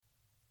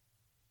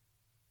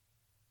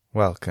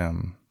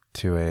Welcome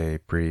to a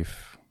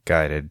brief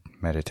guided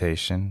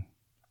meditation.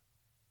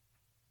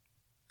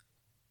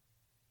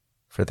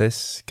 For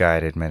this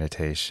guided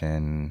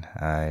meditation,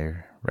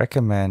 I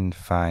recommend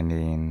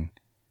finding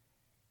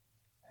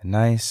a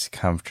nice,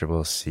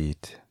 comfortable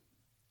seat.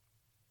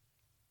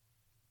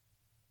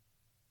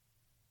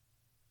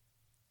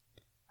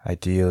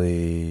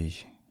 Ideally,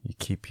 you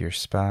keep your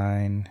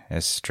spine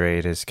as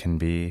straight as can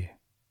be.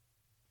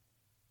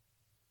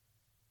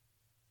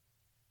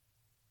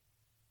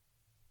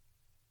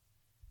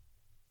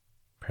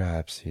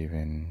 Perhaps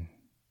even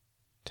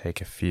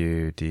take a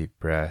few deep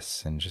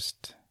breaths and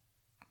just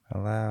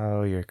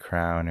allow your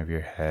crown of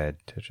your head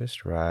to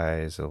just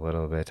rise a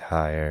little bit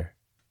higher.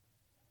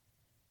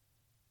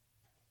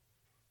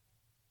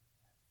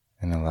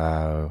 And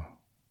allow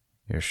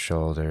your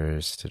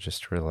shoulders to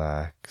just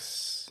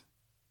relax.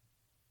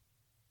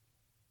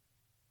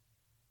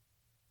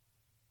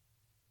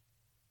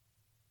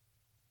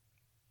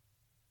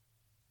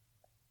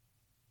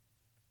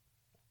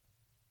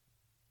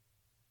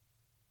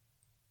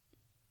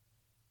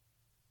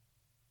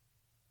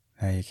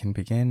 Now you can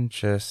begin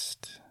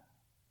just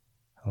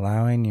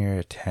allowing your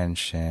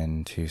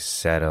attention to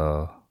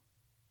settle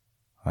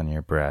on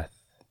your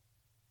breath.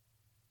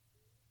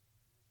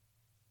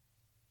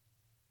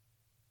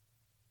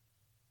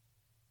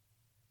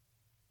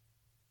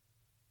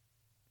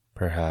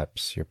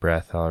 Perhaps your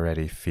breath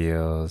already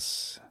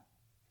feels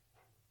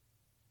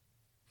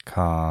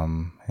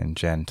calm and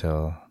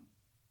gentle.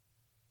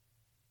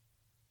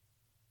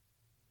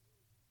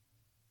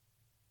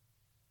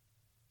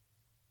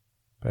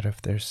 But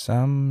if there's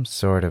some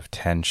sort of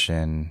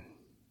tension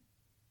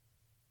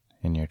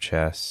in your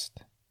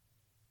chest,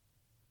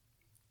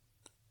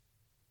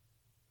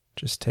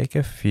 just take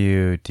a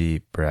few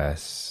deep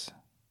breaths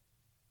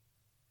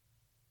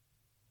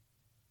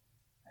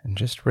and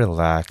just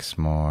relax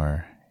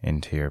more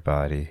into your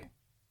body.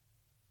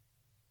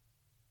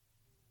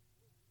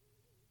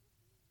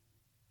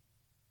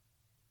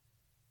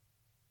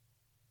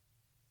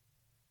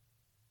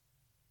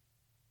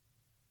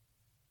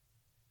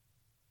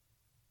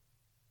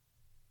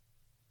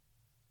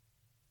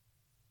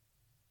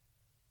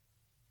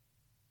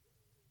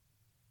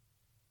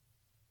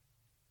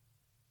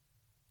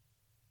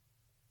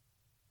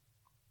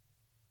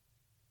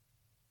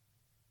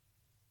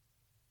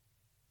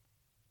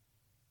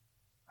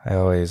 I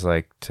always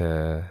like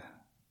to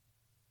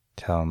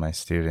tell my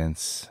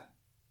students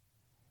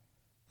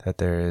that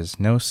there is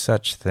no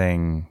such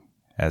thing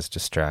as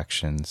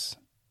distractions.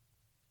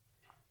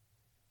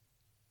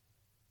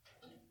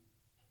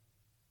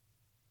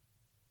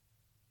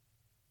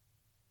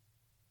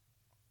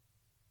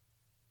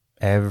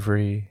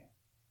 Every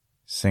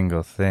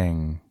single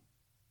thing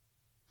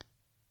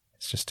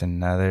is just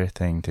another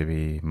thing to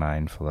be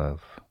mindful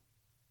of.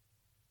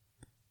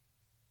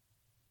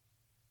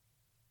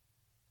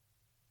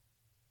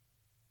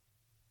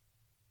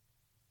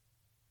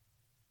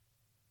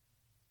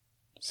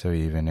 So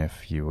even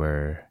if you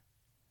were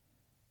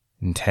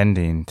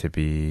intending to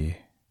be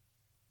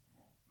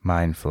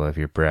mindful of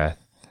your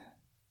breath,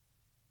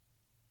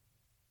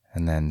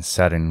 and then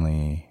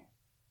suddenly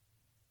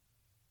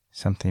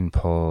something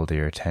pulled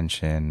your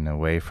attention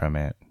away from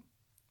it,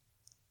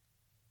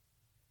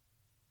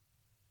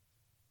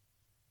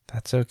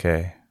 that's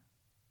okay.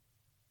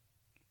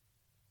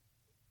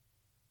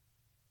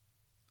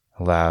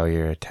 Allow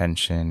your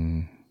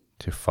attention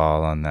to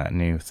fall on that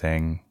new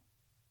thing.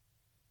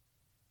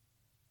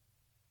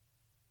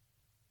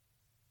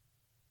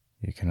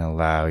 You can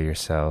allow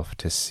yourself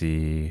to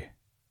see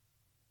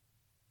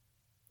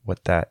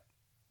what that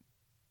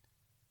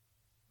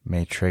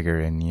may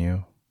trigger in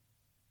you.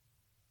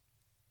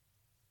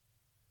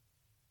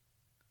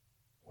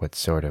 What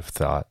sort of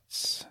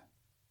thoughts,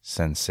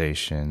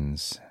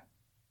 sensations,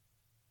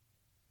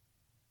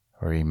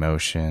 or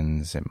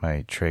emotions it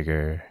might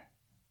trigger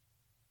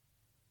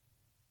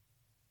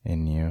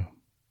in you.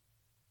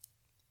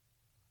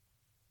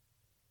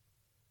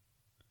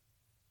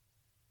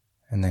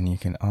 And then you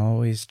can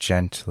always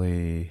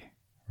gently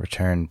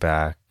return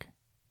back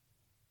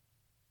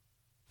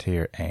to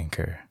your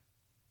anchor.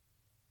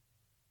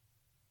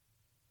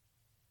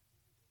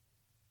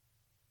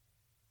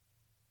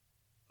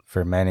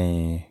 For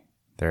many,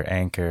 their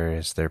anchor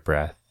is their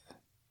breath.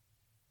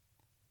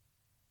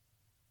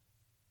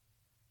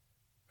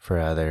 For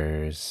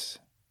others,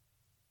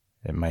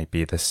 it might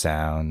be the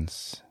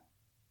sounds.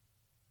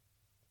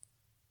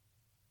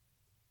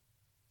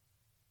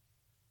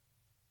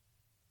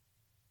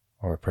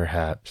 Or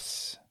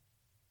perhaps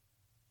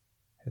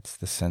it's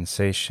the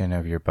sensation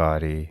of your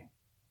body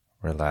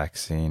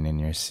relaxing in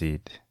your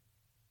seat.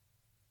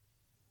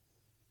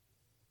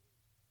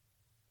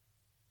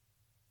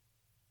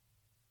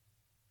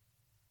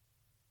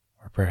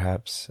 Or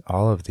perhaps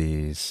all of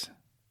these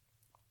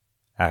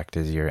act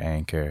as your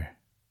anchor.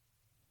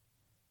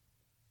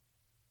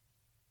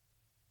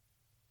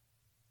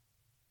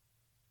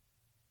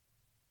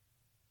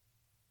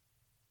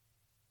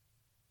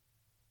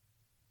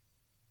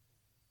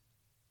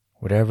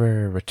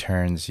 Whatever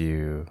returns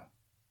you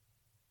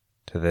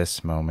to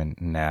this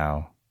moment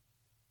now.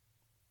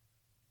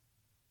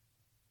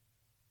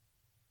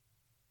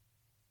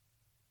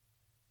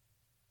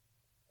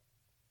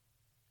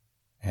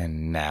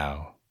 And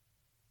now.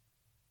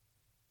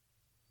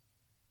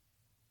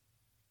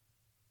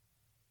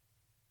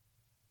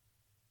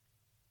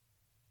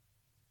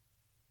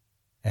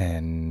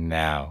 And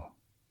now.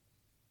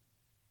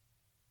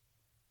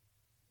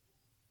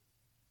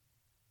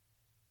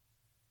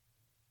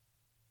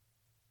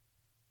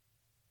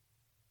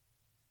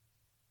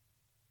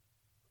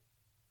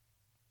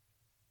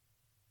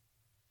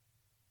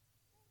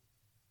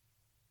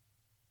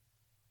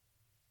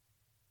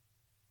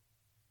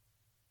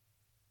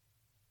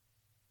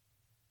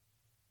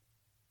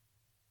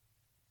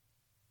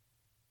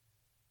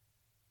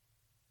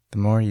 The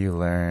more you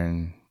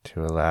learn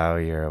to allow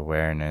your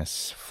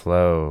awareness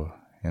flow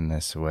in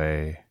this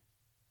way,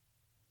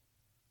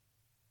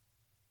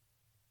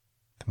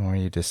 the more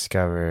you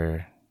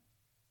discover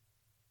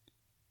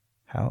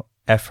how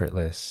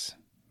effortless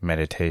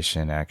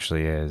meditation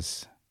actually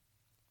is.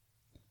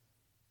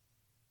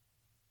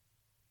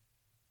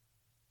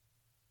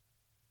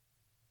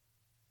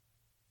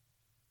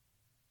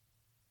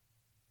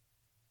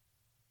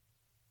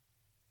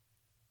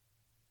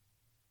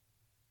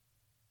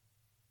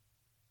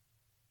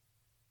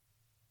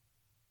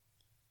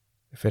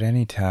 If at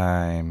any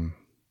time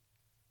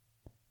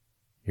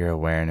your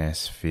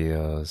awareness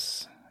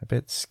feels a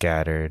bit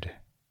scattered,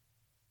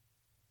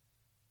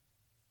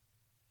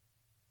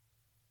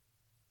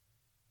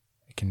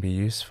 it can be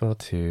useful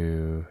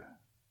to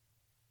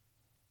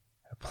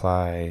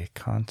apply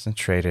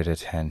concentrated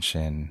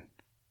attention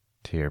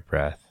to your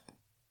breath.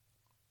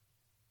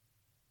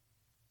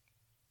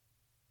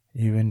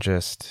 Even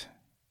just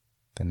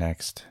the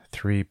next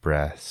 3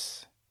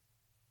 breaths.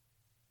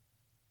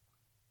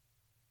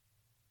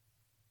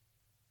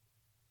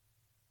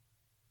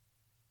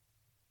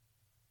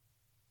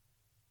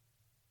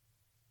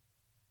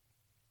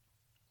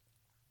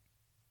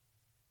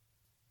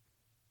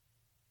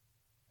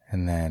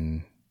 And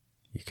then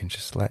you can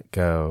just let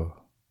go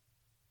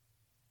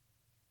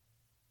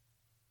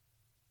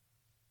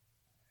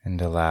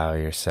and allow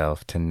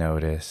yourself to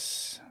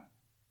notice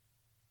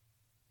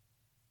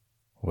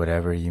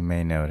whatever you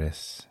may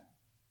notice.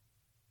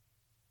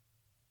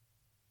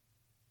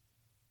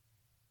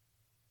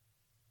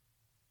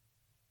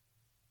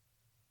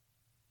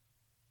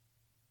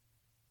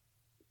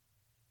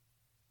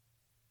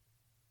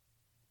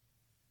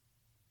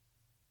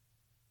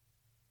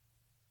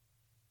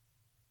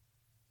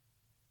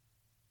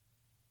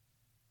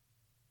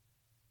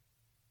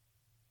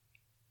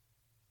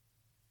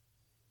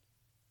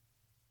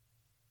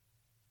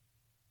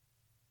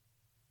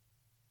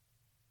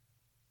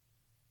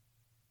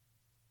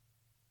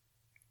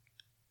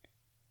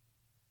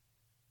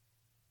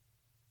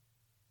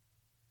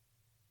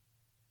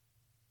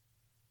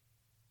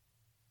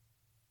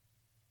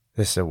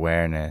 This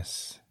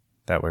awareness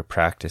that we're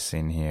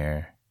practicing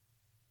here,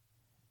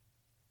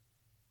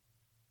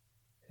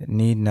 it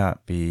need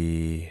not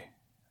be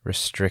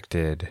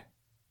restricted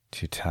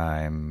to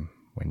time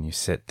when you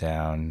sit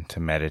down to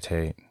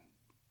meditate.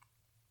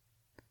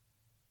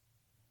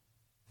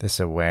 This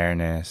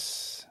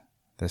awareness,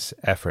 this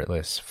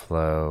effortless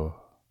flow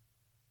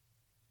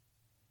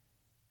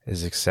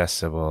is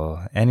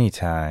accessible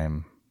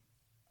anytime,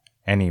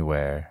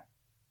 anywhere.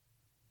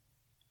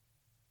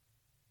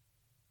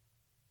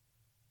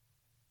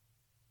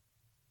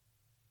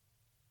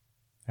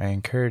 I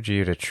encourage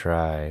you to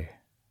try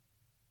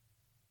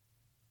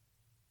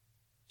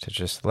to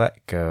just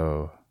let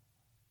go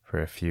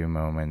for a few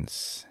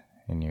moments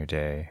in your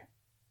day.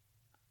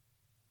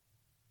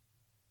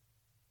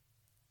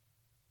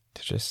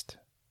 To just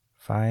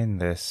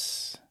find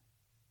this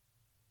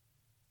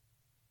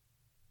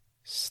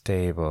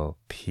stable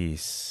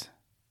peace.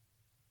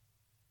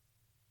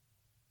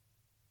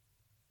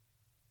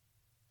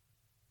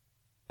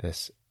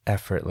 This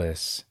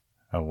effortless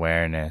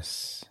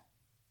awareness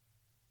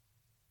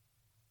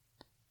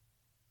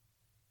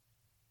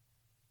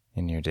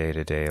in your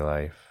day-to-day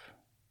life.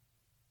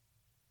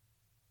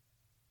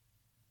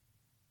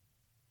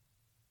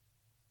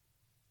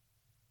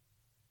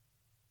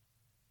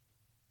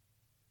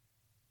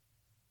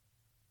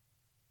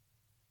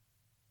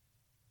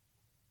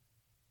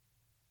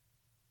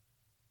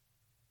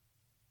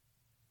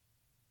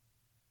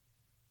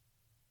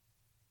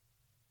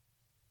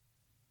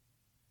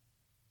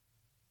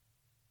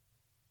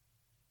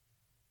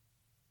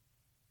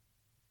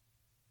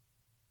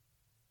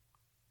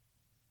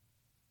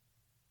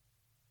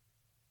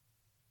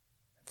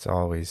 It's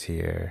always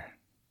here.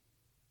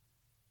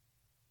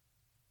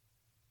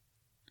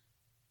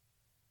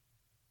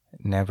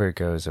 It never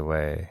goes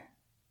away.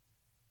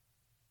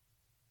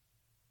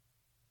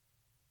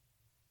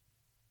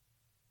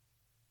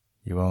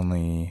 You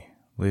only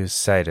lose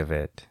sight of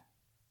it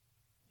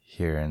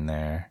here and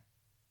there.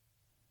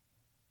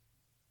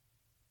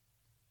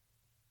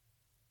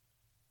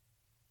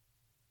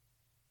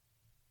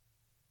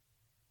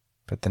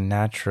 But the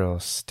natural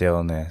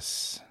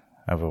stillness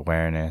of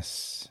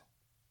awareness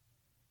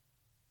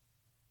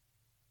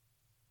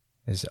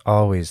is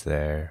always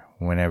there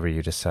whenever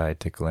you decide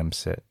to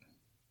glimpse it.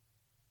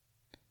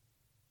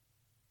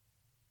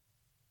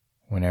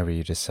 Whenever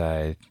you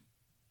decide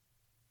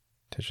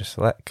to just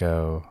let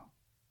go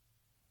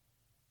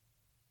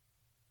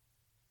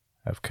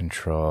of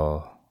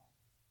control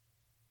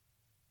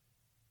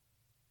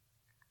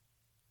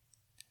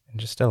and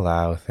just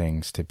allow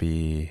things to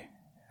be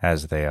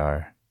as they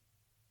are.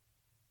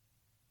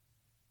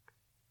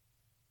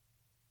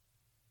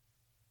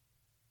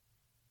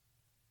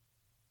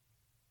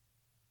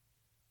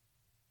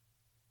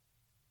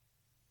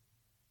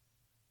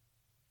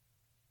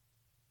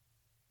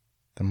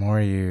 The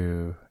more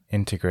you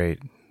integrate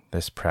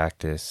this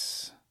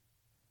practice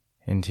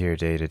into your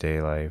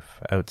day-to-day life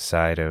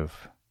outside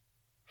of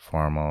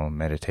formal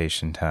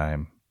meditation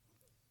time,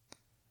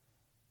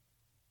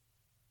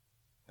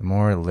 the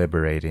more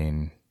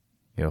liberating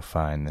you'll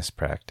find this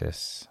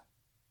practice.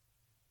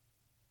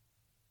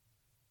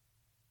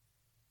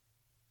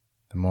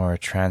 The more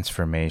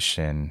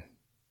transformation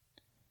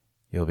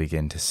you'll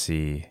begin to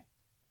see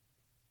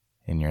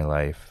in your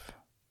life.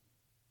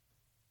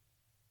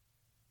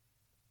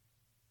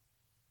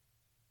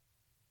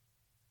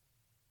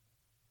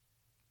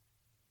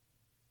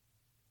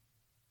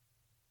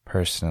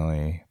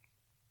 Personally,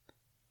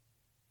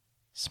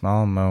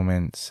 small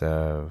moments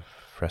of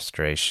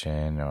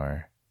frustration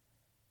or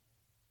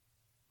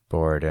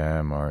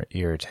boredom or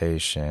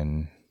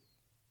irritation,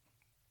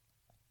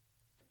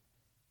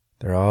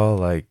 they're all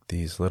like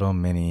these little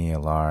mini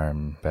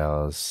alarm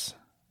bells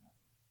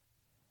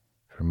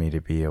for me to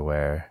be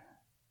aware.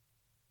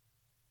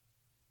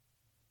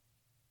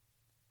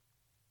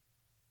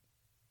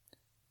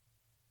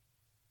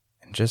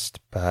 And just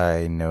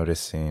by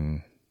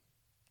noticing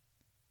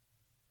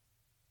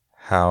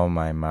how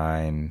my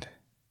mind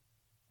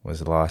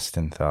was lost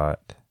in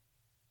thought,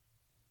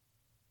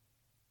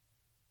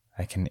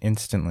 I can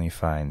instantly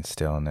find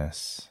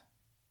stillness.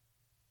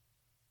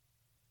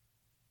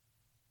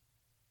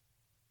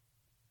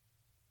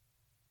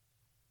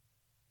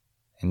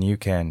 And you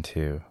can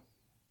too.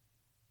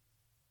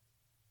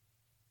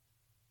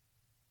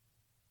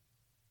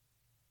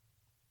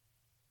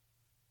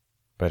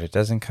 But it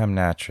doesn't come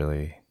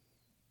naturally.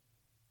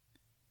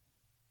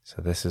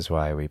 So this is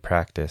why we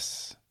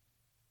practice.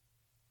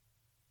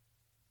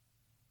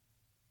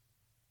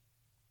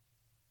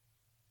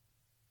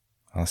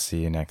 I'll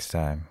see you next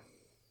time.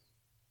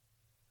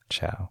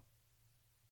 Ciao.